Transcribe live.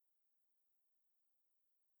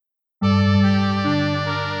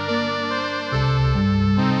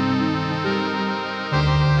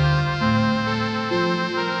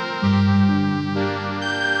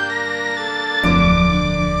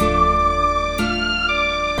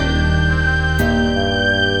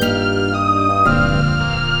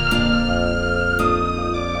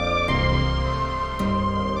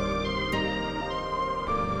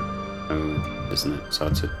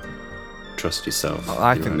trust yourself. Well,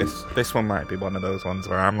 I think this one might be one of those ones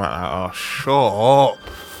where I'm like, oh, shut up,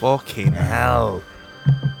 fucking hell.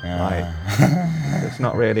 Like, it's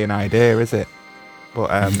not really an idea, is it?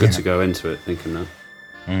 But good to go into it thinking that.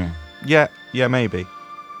 Yeah, maybe.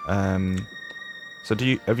 So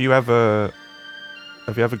have you ever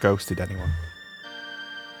ghosted anyone?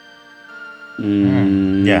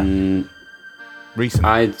 Yeah.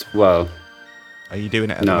 Recently? Well. Are you doing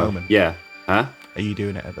it at the moment? Yeah. Huh? Are you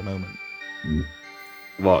doing it at the moment?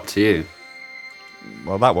 What, to you?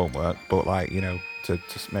 Well, that won't work, but like, to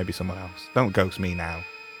maybe someone else. Don't ghost me now.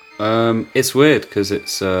 It's weird because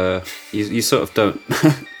it's you sort of don't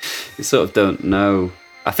you sort of don't know.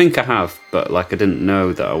 I think I have, but like I didn't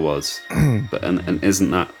know that I was. But and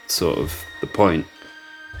isn't that sort of the point?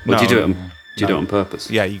 Or do you do it? Do you do it on purpose?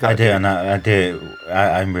 Yeah, you got. I do, and I do.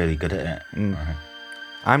 I'm really good at it. Mm.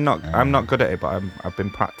 I'm not good at it, but I've been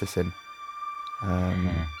practicing.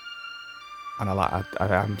 And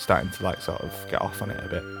I'm starting to like sort of get off on it a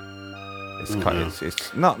bit. It's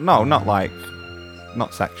it's not like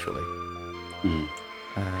not sexually.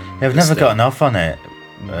 I've never gotten off on it.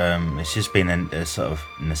 It's just been a sort of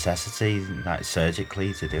necessity, like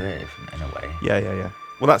surgically, to do it in a way. Yeah.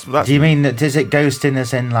 Well, that's. Do you mean does it ghosting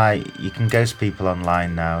as in like you can ghost people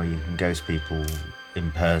online now? You can ghost people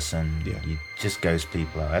in person. Yeah. You just ghost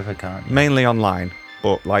people however, can't you? Mainly online,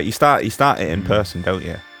 but like you start it in person, don't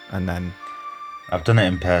you? And then I've done it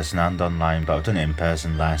in person and online, but I've done it in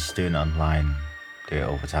person less. Doing it online, do it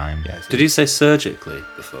all the time. Yeah, did you say surgically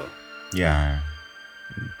before? Yeah.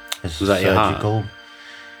 It's was that surgical. Your heart?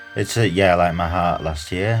 It's like my heart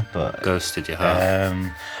last year, but ghosted your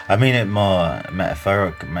heart. I mean it more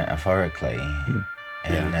metaphorically.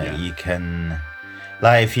 Yeah. You can,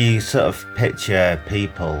 like, if you sort of picture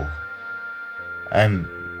people.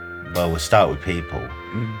 Well, we'll start with people.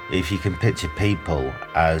 If you can picture people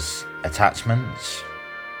as attachments,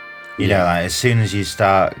 you know, like as soon as you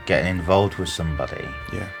start getting involved with somebody,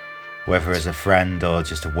 whether as a friend or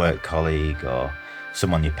just a work colleague or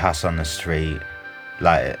someone you pass on the street,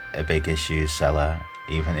 like a big issue seller,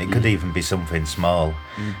 even it could even be something small.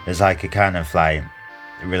 There's like a kind of like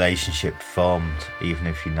relationship formed, even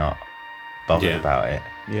if you're not bothered about it.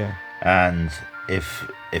 Yeah. And if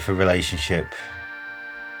a relationship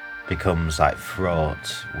becomes like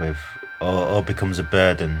fraught with or becomes a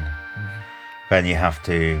burden, then you have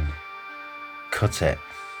to cut it.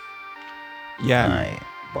 Yeah.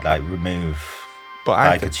 Like remove, but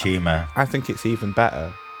like a tumour. I think it's even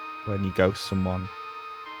better when you ghost someone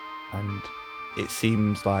and it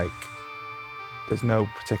seems like there's no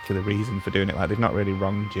particular reason for doing it. Like they've not really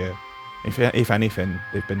wronged you. If anything,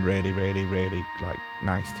 they've been really, really, really like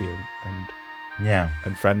nice to you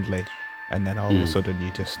and friendly. And then all of a sudden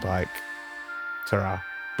you just like ta-ra.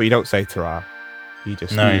 But you don't say ta-ra. You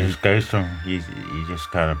just you just ghost them. You just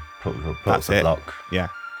kind of put up the block. Yeah.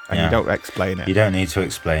 And you don't explain it. You don't need to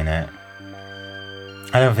explain it.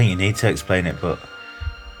 I don't think you need to explain it, but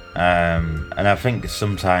and I think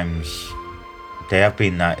sometimes they have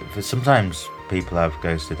been that. Sometimes people I've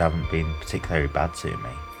ghosted haven't been particularly bad to me.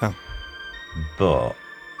 Oh. But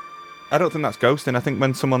I don't think that's ghosting. I think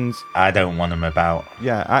when someone's... I don't want them about.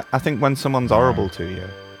 Yeah, I think when someone's horrible to you,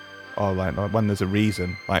 or like when there's a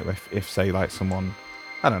reason, like if say like someone,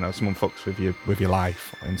 I don't know, someone fucks with your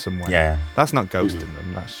life in some way. Yeah. That's not ghosting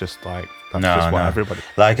them. That's just like what everybody.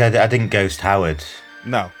 Like I didn't ghost Howard.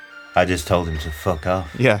 No. I just told him to fuck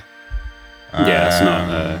off. Yeah. Yeah, it's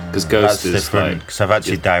not because ghost is different. Because I've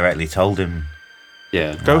actually directly told him.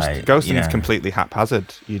 Yeah. Ghosting is completely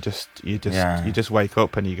haphazard. You just wake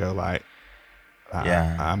up and you go like,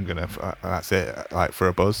 I'm gonna. That's it. Like for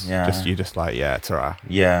a buzz. Yeah. You just like ta-ra.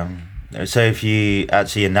 Yeah. So if you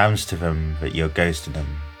actually announce to them that you're ghosting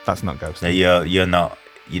them, that's not ghosting. That you're not.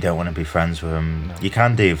 You don't want to be friends with them. No. You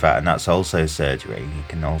can do that, and that's also surgery. You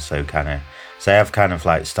can also kind of. So I've kind of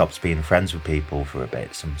like stopped being friends with people for a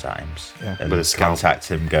bit sometimes. Yeah. And contact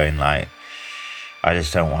them, going like, I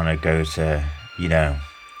just don't want to go to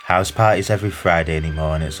house parties every Friday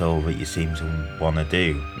anymore, and it's all that you seem to want to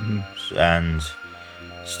do. And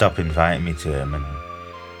stop inviting me to them, and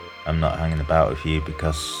I'm not hanging about with you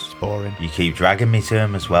because it's boring. You keep dragging me to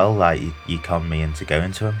them as well. Like you con me into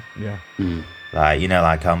going to them. Yeah. Like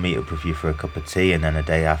like I'll meet up with you for a cup of tea, and then a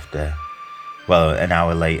day after, well, an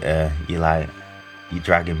hour later, you're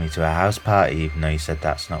dragging me to a house party, even though you said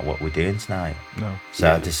that's not what we're doing tonight. No.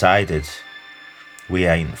 So I decided we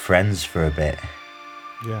ain't friends for a bit.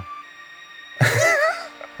 Yeah.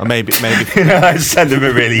 Or maybe. I sent them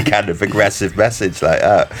a really kind of aggressive message like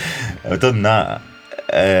that. I've done that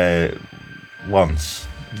once,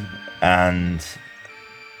 and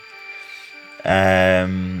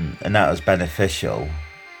and that was beneficial,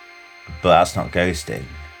 but that's not ghosting.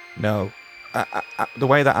 No. The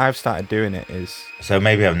way that I've started doing it is... So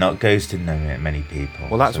maybe I'm not ghosting many people.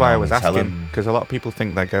 Well, that's why I was asking, because a lot of people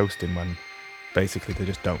think they're ghosting when basically they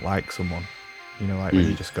just don't like someone. You know, like when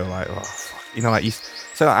you just go like, oh, fuck. You know, like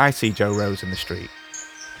so like I see Joe Rose in the street,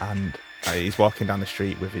 and he's walking down the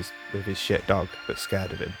street with his shit dog that's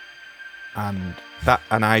scared of him, and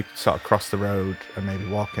I sort of cross the road and maybe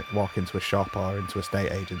walk into a shop or into a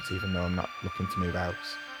estate agents, even though I'm not looking to move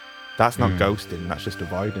house. That's not ghosting. That's just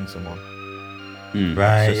avoiding someone.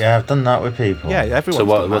 Right? Yeah, I've done that with people. Yeah, everyone's So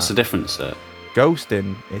done what's that. the difference there?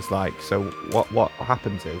 Ghosting is like, so what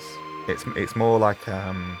happens is it's more like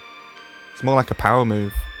a power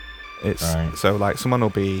move. It's right. So like someone will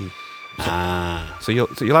be so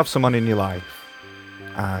you'll have someone in your life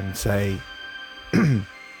and say you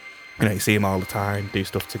know, you see them all the time, do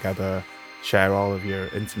stuff together, share all of your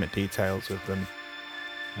intimate details with them,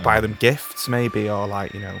 buy them gifts maybe, or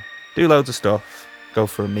like, you know, do loads of stuff, go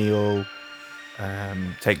for a meal,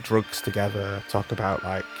 take drugs together, talk about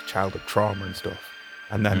like childhood trauma and stuff,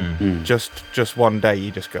 and then just one day you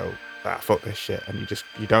just go, fuck this shit, and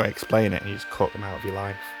you don't explain it and you just cut them out of your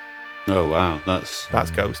life. Oh wow, that's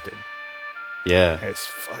ghosting. Yeah.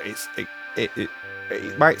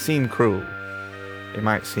 It might seem cruel, it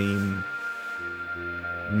might seem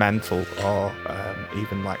mental, or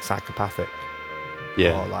even like psychopathic,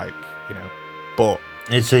 or like, you know, but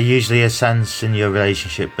it's usually a sense in your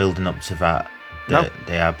relationship building up to that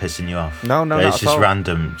they are pissing you off. No, it's just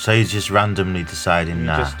random. So you're just randomly deciding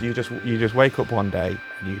that. You just wake up one day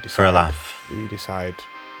and you decide for a laugh. You decide.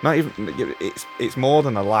 Not even. It's more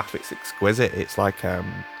than a laugh. It's exquisite. It's like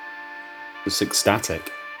it's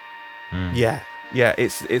ecstatic. Yeah.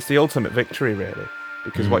 It's the ultimate victory, really,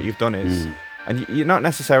 because what you've done is, and you're not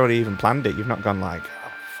necessarily even planned it. You've not gone like, oh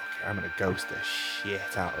fuck it, I'm gonna ghost the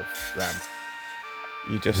shit out of them.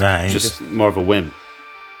 You just more of a whim.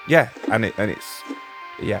 Yeah, and it's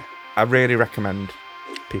I really recommend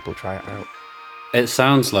people try it out. It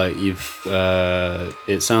sounds like you've.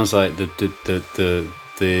 It sounds like the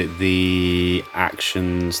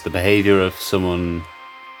actions, the behaviour of someone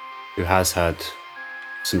who has had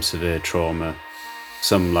some severe trauma,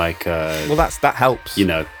 some like. Well, that helps. You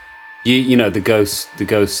know, you know the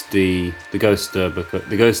ghostie becomes the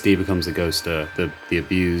ghoster, the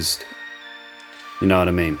abused. You know what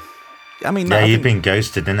I mean? I mean, you've been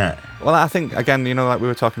ghosted, innit? Well, I think, again, you know, like we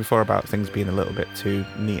were talking before about things being a little bit too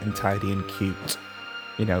neat and tidy and cute.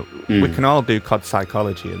 You know, we can all do COD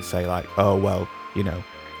psychology and say like, oh, well, you know,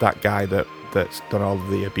 that guy that's done all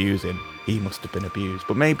of the abusing, he must have been abused.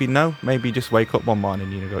 But maybe you just wake up one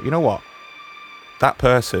morning and you go, you know what? That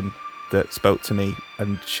person that spoke to me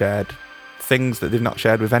and shared things that they've not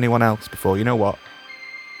shared with anyone else before, you know what?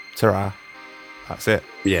 Ta-ra. That's it.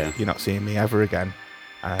 Yeah. You're not seeing me ever again.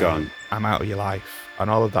 Gone. I'm out of your life, and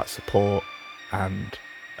all of that support and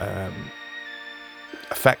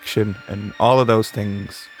affection and all of those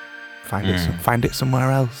things. Find it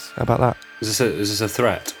somewhere else. How about that? Is this a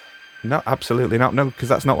threat? No, absolutely not. No, because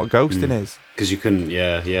that's not what ghosting is. Because you couldn't.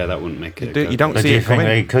 Yeah, that wouldn't make it. You don't but see do you it coming.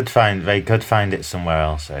 They could find it somewhere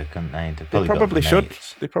else, though, couldn't they? They probably should.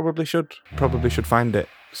 They probably should. Probably should find it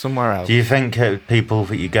somewhere else. Do you think people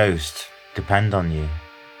that you ghost depend on you?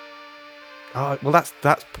 Oh, well, that's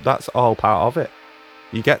all part of it.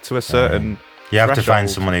 You get to a certain. You have to find threshold.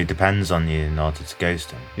 someone who depends on you in order to ghost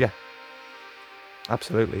them. Yeah.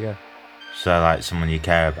 Absolutely, yeah. So, like someone you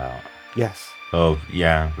care about. Yes. Oh,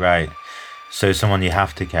 yeah, right. So, someone you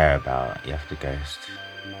have to care about, you have to ghost.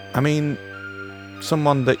 I mean,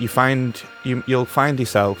 someone that you find you'll find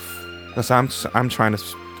yourself. Because I'm trying to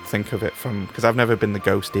think of it from, because I've never been the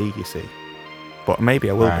ghostee, you see, but maybe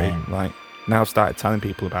I will be. Like now, I've started telling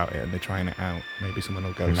people about it and they're trying it out. Maybe someone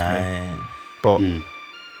will ghost me. But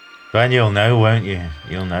then you'll know, won't you?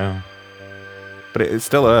 You'll know. But it's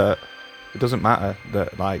still hurt. It doesn't matter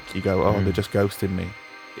that like you go, oh, they're just ghosting me,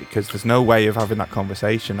 because there's no way of having that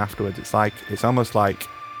conversation afterwards. It's almost like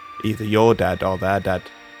either you're dead or they're dead.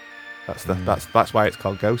 That's why it's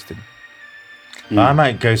called ghosting. I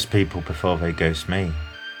might ghost people before they ghost me.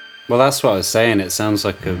 Well, that's what I was saying. It sounds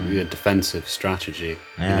like a defensive strategy.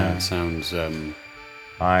 Yeah. You know,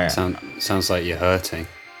 it sounds like you're hurting.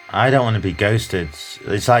 I don't want to be ghosted.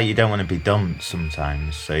 It's like you don't want to be dumped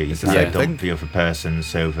sometimes. So you can dump the other person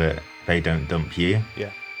so that they don't dump you.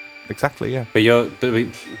 Yeah, exactly. Yeah. But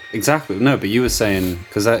exactly. No, but you were saying,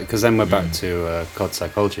 because then we're back to COD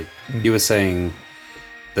psychology. You were saying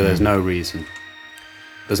that there's no reason.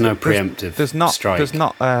 There's no preemptive strike. There's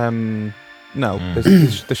not. No,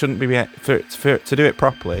 there shouldn't be to do it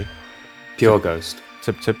properly. Pure ghost.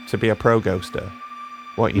 to be a pro ghoster,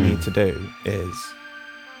 what you need to do is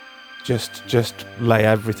just lay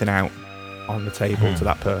everything out on the table to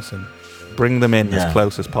that person, bring them in as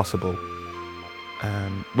close as possible,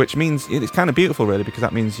 which means it's kind of beautiful, really, because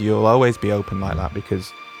that means you'll always be open like that,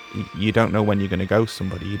 because you don't know when you're going to ghost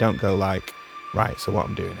somebody. You don't go like, right, so what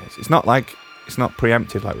I'm doing is, it's not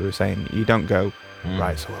preemptive like we were saying. You don't go,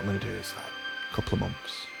 right, so what I'm going to do is like a couple of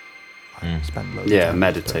months, spend loads of time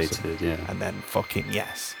meditated, and then fucking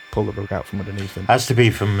pull the rug out from underneath them. Has to be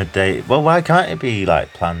from a day. Well, why can't it be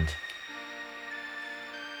like planned?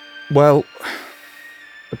 Well,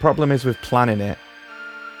 the problem is with planning it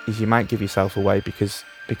is you might give yourself away because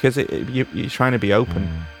you're trying to be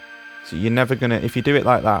open. So you're never gonna, if you do it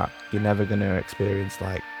like that, you're never gonna experience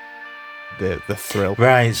like the thrill.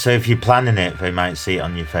 Right. So if you're planning it, they might see it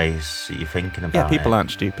on your face that you're thinking about it. Yeah, people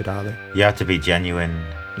aren't stupid, are they? You have to be genuine.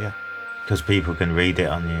 Yeah. Because people can read it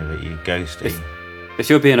on you that you're ghosty. If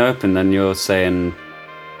you're being open, then you're saying,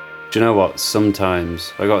 do you know what?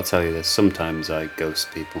 Sometimes, I got to tell you this, sometimes I ghost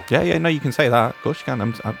people. Yeah, no, you can say that. Of course you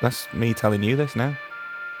can. That's me telling you this now.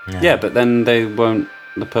 Yeah, but then the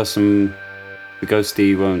ghosty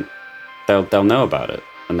won't, they'll know about it.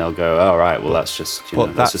 And they'll go, oh, right, well, that's just,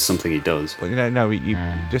 that's just something he does. But, you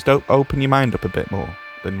just open your mind up a bit more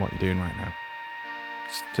than what you're doing right now.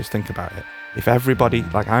 Just think about it. If everybody,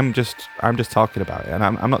 like, I'm just talking about it, and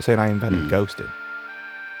I'm not saying I invented ghosting,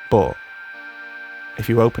 but if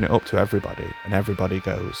you open it up to everybody and everybody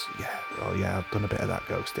goes, I've done a bit of that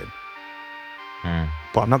ghosting,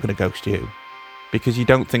 but I'm not going to ghost you, because you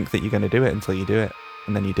don't think that you're going to do it until you do it,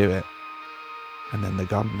 and then you do it, and then they're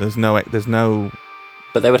gone. There's no.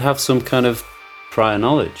 But they would have some kind of prior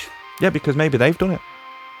knowledge. Yeah, because maybe they've done it.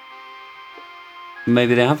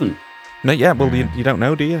 Maybe they haven't. No, yeah, well, you don't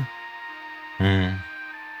know, do you?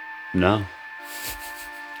 No.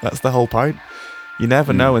 That's the whole point. You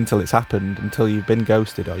never know until it's happened, until you've been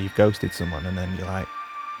ghosted or you've ghosted someone, and then you're like,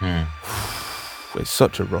 it's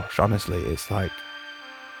such a rush, honestly. It's like,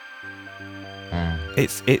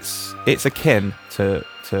 it's akin to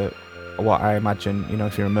what I imagine,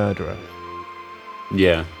 if you're a murderer.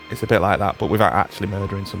 Yeah. It's a bit like that, but without actually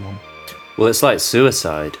murdering someone. Well, it's like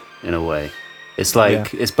suicide, in a way. It's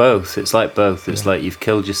like, it's both. It's like both. It's like you've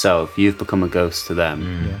killed yourself, you've become a ghost to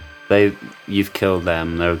them. You've killed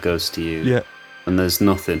them, they're a ghost to you. Yeah. And there's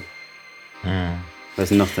nothing.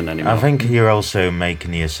 There's nothing anymore. I think you're also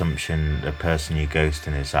making the assumption the person you're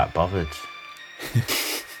ghosting is that bothered.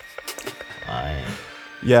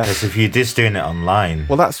 Yeah. Because if you're just doing it online...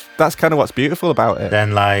 Well, that's kind of what's beautiful about it.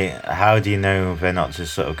 Then, how do you know they're not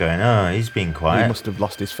just sort of going, oh, he's been quiet? He must have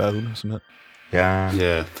lost his phone or something. Yeah.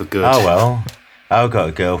 Yeah, for good. Oh, well, I've got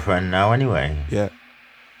a girlfriend now anyway. Yeah.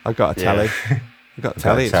 I've got a telly. I've got a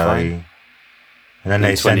telly, it's fine. And then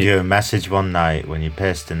they send you a message one night when you're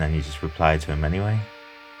pissed, and then you just reply to him anyway.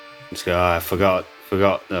 Just go, I forgot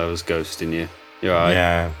that I was ghosting you. You're right.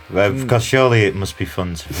 Yeah, well, because surely it must be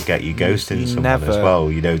fun to forget you ghosting someone as well.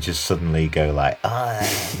 Just suddenly go like,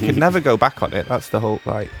 You can never go back on it. That's the whole,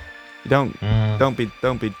 you don't be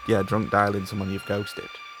drunk dialing someone you've ghosted.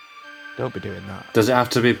 Don't be doing that. Does it have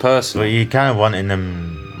to be personal? Well, you kind of wanting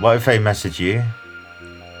them. What if they message you?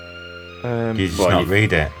 You just not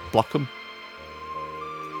read it. Block them.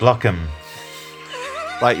 Block them.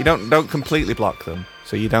 You don't completely block them.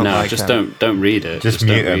 So you don't don't read it. Just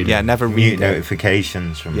mute them. Yeah, never read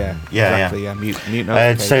notifications from. Yeah, exactly. Yeah, mute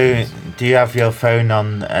notifications. So do you have your phone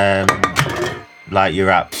on your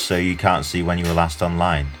apps so you can't see when you were last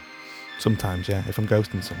online? Sometimes, yeah. If I'm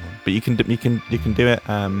ghosting someone, but you can do it.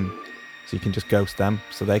 So you can just ghost them,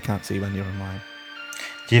 so they can't see when you're online.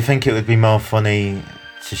 Do you think it would be more funny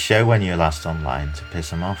to show when you're last online to piss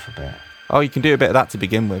them off a bit? Oh, you can do a bit of that to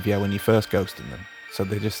begin with, yeah. When you're first ghosting them, so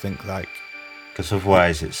they just think because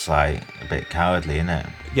otherwise it's a bit cowardly, isn't it?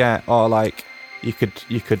 Yeah, or you could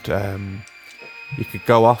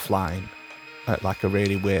go offline at a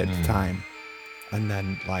really weird time, and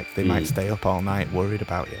then they might stay up all night worried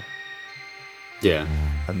about you. Yeah,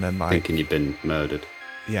 and then thinking you've been murdered.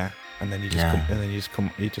 Yeah, and then you just come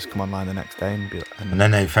online the next day and be. And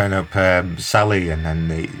then they phone up Sally, and then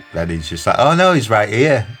he's just like, oh no, he's right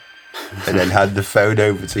here. And then hand the phone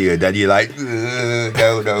over to you, and then you're like,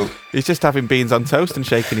 no. He's just having beans on toast and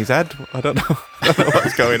shaking his head. I don't know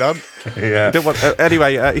what's going on. Yeah.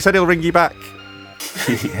 Anyway, he said he'll ring you back.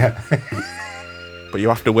 Yeah. But you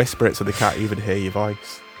have to whisper it so they can't even hear your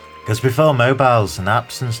voice. Because before mobiles and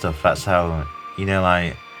apps and stuff, that's how,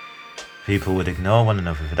 people would ignore one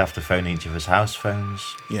another. They'd have to phone each other's house phones.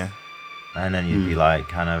 Yeah. And then you'd be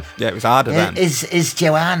kind of... Yeah, it was harder then. Is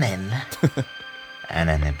Joanne in? And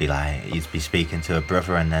then you'd be speaking to her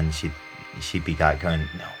brother, and then she'd be like going,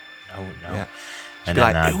 no. Yeah. And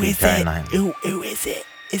then I'd who be is going it? like, Who is it?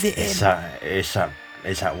 Is it him? It's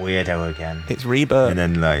that weirdo again. It's Rebirth. And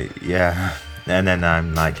then like, yeah. And then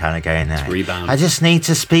I'm like kind of going like, Rebound. I just need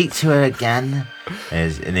to speak to her again.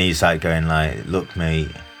 And he's like going like, look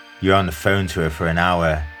mate, you're on the phone to her for an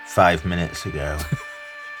hour 5 minutes ago.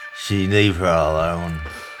 Leave her alone.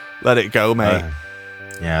 Let it go, mate.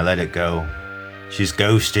 Yeah, let it go. She's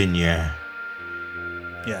ghosting you.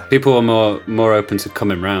 Yeah. People are more open to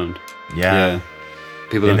coming round. Yeah.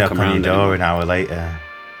 People you don't knock come on your round door anymore. an hour later,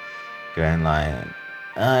 going like,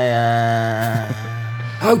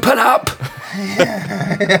 Open up!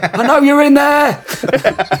 I know you're in there.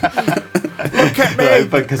 Look at me.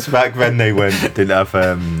 Right, because back then didn't have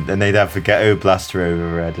and they'd have the ghetto blaster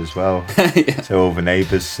overhead as well, so all the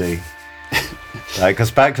neighbours see. Like,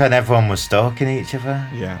 because back then everyone was stalking each other.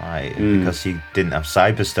 Yeah. Like, because you didn't have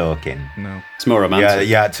cyber stalking. No. It's more romantic. Yeah,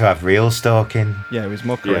 you had to have real stalking. Yeah, it was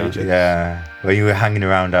more courageous. Yeah, when you were hanging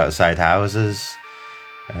around outside houses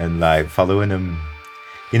and like following them.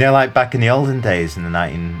 You know, like back in the olden days in the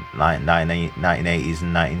 1980s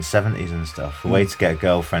and 1970s and stuff, the way to get a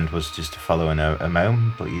girlfriend was just to follow her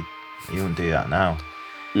home, but you wouldn't do that now.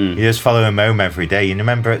 You just follow them home every day. You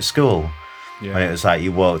remember at school when it was like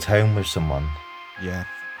you walked home with someone? Yeah.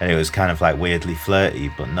 And it was kind of like weirdly flirty,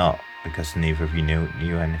 but not, because neither of you knew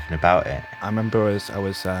anything about it. I remember I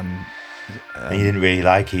was and you didn't really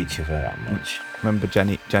like each other that much. I remember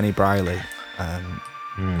Jenny Briley. And,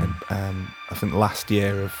 I think last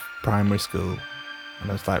year of primary school, and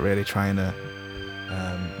I was like really trying to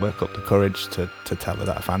work up the courage to tell her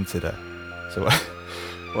that I fancied her. So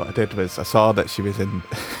what I did was I saw that she was in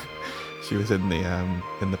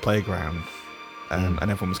the playground, and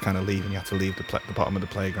everyone was kind of leaving. You had to leave the bottom of the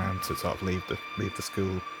playground to sort of leave the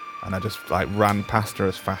school, and I just like ran past her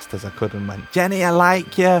as fast as I could and went, "Jenny, I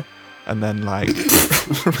like you." And then like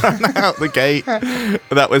ran out the gate.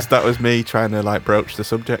 That was me trying to like broach the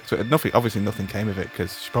subject. So obviously nothing came of it,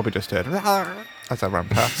 because she probably just heard as I ran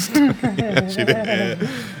past. Yeah, she didn't hear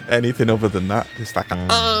anything other than that. Just like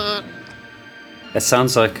It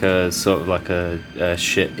sounds like a sort of like a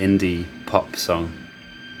shit indie pop song.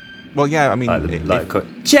 Well, yeah, I mean,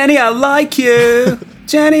 Jenny, I like you.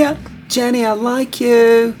 Jenny, I like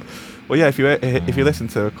you. Well, yeah, if you listen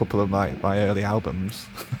to a couple of my early albums,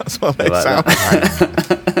 that's what they sound like.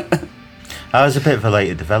 I was a bit of a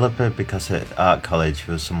later developer, because at art college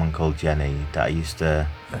there was someone called Jenny that I used to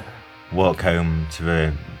walk home to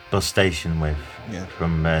the bus station with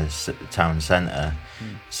from town centre,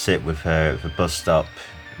 sit with her at the bus stop,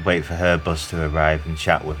 wait for her bus to arrive and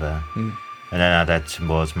chat with her. And then I'd head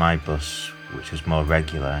towards my bus, which was more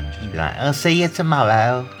regular, and just be like, I'll see you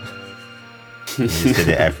tomorrow. I just did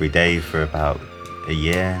it every day for about a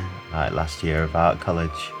year, like last year of art college.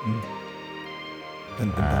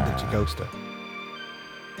 And then did you ghost her?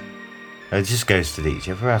 It just ghosted each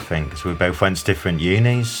other, I think, because we both went to different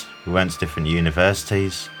unis, we went to different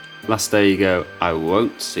universities. Last day you go, I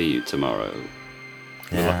won't see you tomorrow.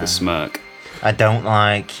 With like a smirk. I don't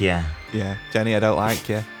like you. Yeah, Jenny, I don't like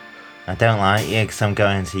you. I don't like you because I'm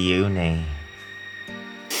going to uni.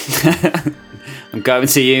 I'm going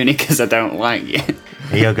to uni because I don't like you.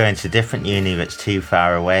 You're going to a different uni that's too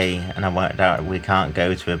far away, and I worked out we can't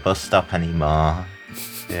go to a bus stop anymore.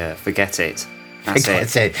 Yeah, forget it. That's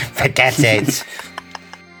it. Forget it.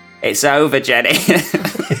 It's over, Jenny.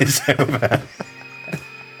 It's over.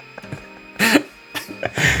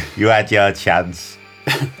 You had your chance.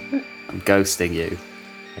 I'm ghosting you.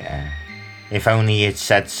 Yeah. If only you'd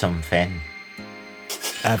said something.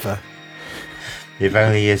 Ever. If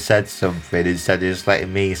only you said something instead of just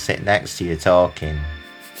letting me sit next to you talking.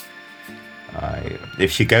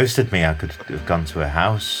 If she ghosted me, I could have gone to her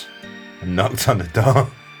house and knocked on the door.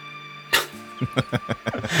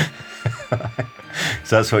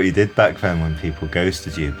 So that's what you did back then when people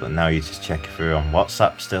ghosted you, but now you just check if they're on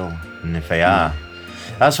WhatsApp still, and if they are.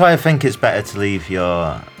 That's why I think it's better to leave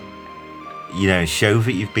your, show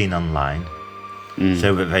that you've been online,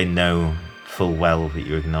 so that they know full well that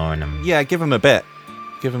you're ignoring them. Yeah, give them a bit.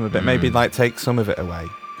 Maybe like take some of it away.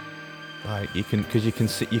 Like you can, because you can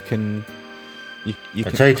see, you can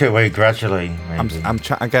take it away gradually. Maybe. I'm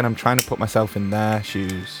trying to put myself in their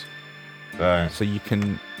shoes. Right. So you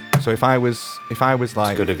can. So if I was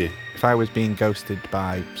like, good of you. If I was being ghosted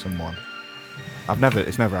by someone,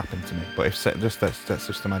 it's never happened to me. But let's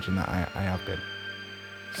just imagine that I have been.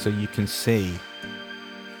 So you can see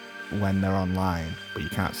when they're online, but you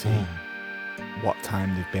can't see what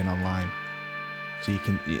time they've been online. So you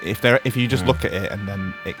can, if you just look at it and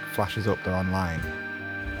then it flashes up they're online,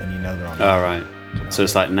 then you know they're online. All right. So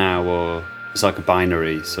it's like now or It's like a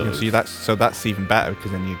binary sort of. So that's even better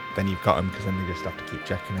because then you've got them because then they just have to keep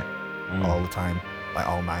checking it all the time, like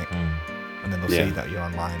all night, and then they'll see that you're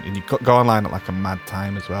online. And you go online at like a mad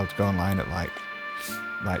time as well. To go online at like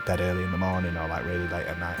dead early in the morning or like really late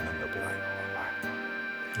at night, and then they'll be like,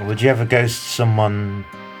 oh, online. Would you ever ghost someone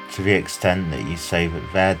to the extent that you say that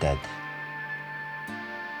they're dead?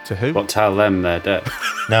 To who? What, tell them they're dead?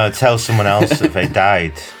 No, tell someone else that they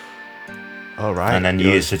died. All right. And then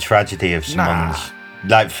use the tragedy of someone's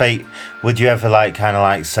like fate. Would you ever like kind of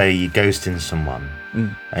like say you're ghosting someone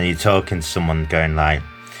and you're talking to someone going like,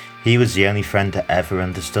 he was the only friend that ever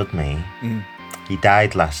understood me. He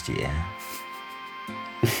died last year.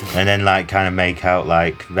 And then like kind of make out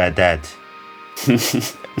like they're dead.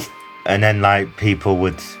 And then like people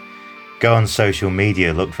would go on social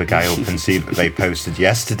media, look the guy up and see that they posted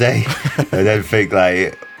yesterday, and then think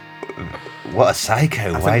like, what a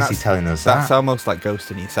psycho, why is he telling us that? That's almost like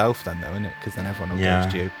ghosting yourself then though, isn't it? Because then everyone will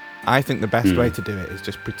ghost you. I think the best way to do it is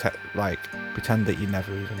just pretend that you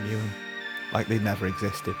never even knew them, like they never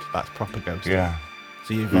existed. That's proper ghosting. Yeah.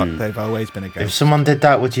 So they've always been a ghost. If someone did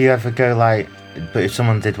that, would you ever go like, but if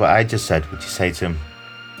someone did what I just said, would you say to him,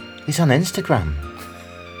 he's on Instagram,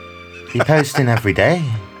 he's posting every day.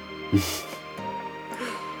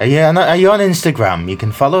 Are you on Instagram? You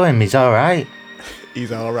can follow him, he's alright.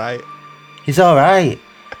 He's alright. He's alright.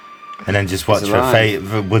 And then just watch her face.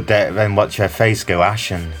 Then watch her face go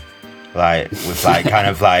ashen, like with like kind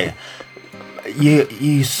of like,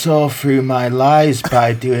 you saw through my lies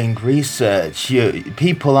by doing research.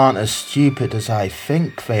 People aren't as stupid as I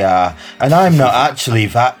think they are, and I'm not actually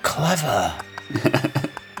that clever.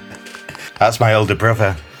 That's my older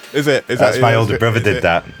brother. Is it? That's my older brother did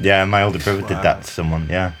that. Yeah, my older brother did that to someone.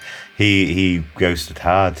 Yeah, he ghosted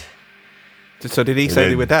hard. So did he say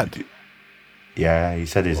they were dead? Yeah, he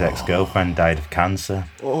said his ex-girlfriend died of cancer.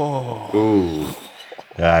 Oh.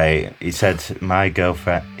 Right, he said my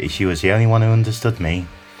girlfriend, she was the only one who understood me,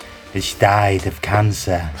 and she died of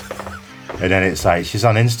cancer. And then it's like, she's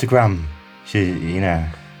on Instagram,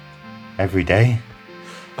 every day.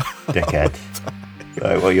 Dickhead.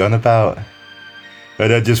 Like, what are you on about?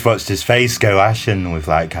 And I just watched his face go ashen with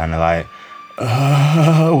like, kind of like,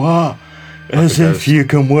 what? As if you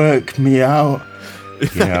can work me out.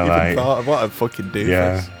 Like, what a fucking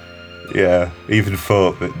doofus. Yeah, even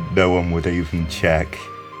thought that no one would even check.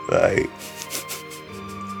 Like,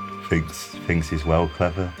 thinks he's well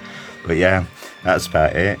clever. But yeah, that's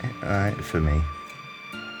about it, right, for me.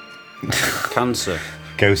 Cancer.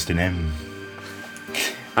 Ghosting him.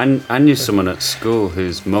 I knew someone at school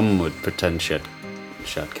whose mum would pretend she had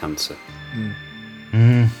cancer.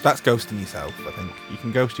 That's ghosting yourself, I think. You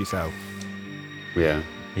can ghost yourself. Yeah.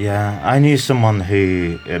 Yeah, I knew someone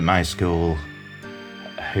who, at my school,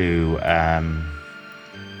 who, well,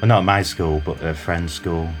 not at my school, but a friend's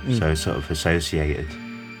school, so sort of associated.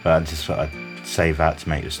 But I just thought I'd say that to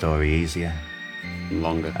make the story easier.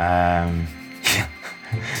 Longer. Now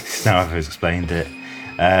I've explained it.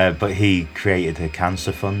 But he created a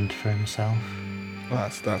cancer fund for himself. Well,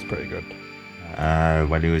 that's pretty good.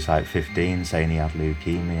 When he was like 15, saying he had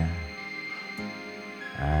leukemia.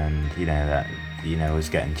 And, was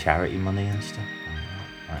getting charity money and stuff.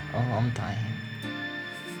 Like, oh, I'm dying.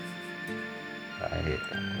 Right.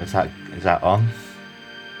 Is that on?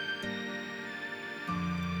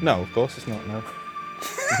 No, of course it's not, no.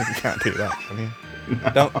 You can't do that, can you?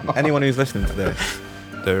 Anyone who's listening to this,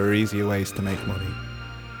 there are easier ways to make money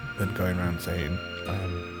than going around saying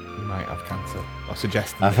you might have cancer or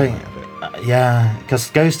suggesting you might have it. Yeah, because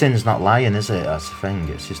ghosting's not lying, is it? That's the thing.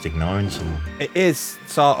 It's just ignoring someone. It is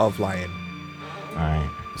sort of lying. Right.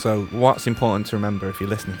 So what's important to remember if you're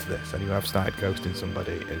listening to this and you have started ghosting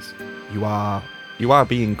somebody is you are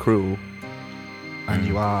being cruel, and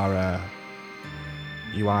you are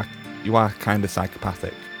kind of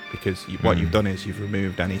psychopathic, because what you've done is you've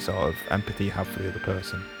removed any sort of empathy you have for the other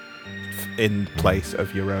person in place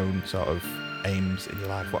of your own sort of aims in your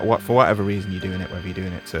life. For whatever reason you're doing it, whether you're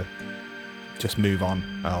doing it to just move on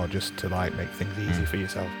or just to like make things easy for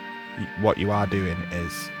yourself, what you are doing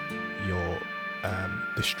is you're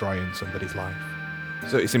destroying somebody's life.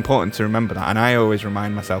 So it's important to remember that, and I always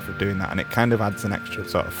remind myself of doing that, and it kind of adds an extra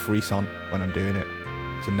sort of frisson when I'm doing it,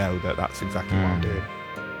 to know that that's exactly what I'm doing.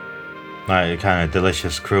 Like a kind of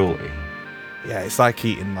delicious cruelty. Yeah, it's like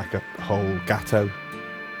eating like a whole gatto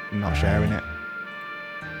and not sharing it.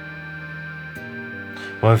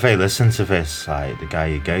 Well, if they listen to this, like the guy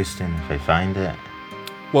you're ghosting, if they find it.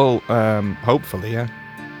 Well, hopefully, yeah.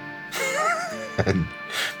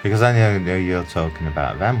 Because I know you're talking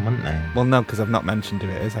about them, wouldn't they? Well, no, because I've not mentioned who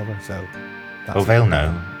it is, have I? So they'll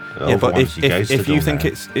know. Yeah, but if you think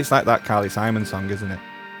it's like that Carly Simon song, isn't it?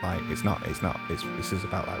 Like it's not. This is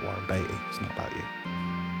about like Warren Beatty. It's not about you.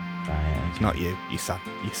 Right, it's not you. You sad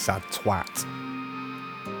twat.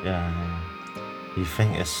 Yeah. You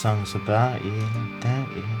think this song's about you,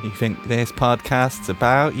 don't you? You think this podcast's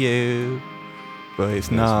about you, but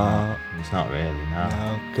it's not. It's not really, no.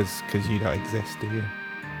 No, because you don't exist, do you?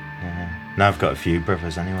 Yeah. Now I've got a few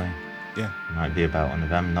brothers anyway. Yeah. It might be about one of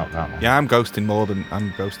them, not that one. Yeah, I'm ghosting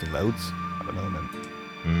loads at the moment.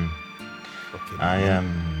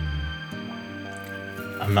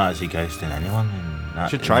 I'm not actually ghosting anyone.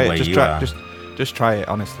 Should try it. Just try it.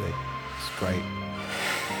 Honestly, it's great.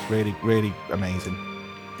 It's really, really amazing.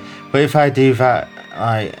 But if I do that,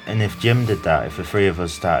 and if Jim did that, if the three of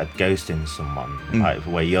us started ghosting someone, like the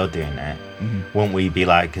way you're doing it, wouldn't we be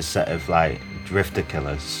like a set of like drifter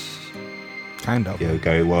killers? Kind of. You're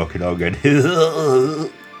going walking on, going.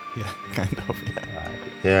 Yeah, kind of. Yeah.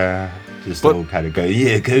 Yeah. Just all kind of go.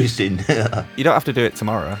 Yeah, ghosting. You don't have to do it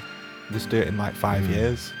tomorrow. Just do it in like 5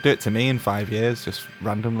 years. Do it to me in 5 years, just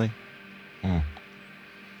randomly. Do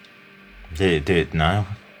it now.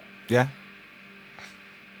 Yeah.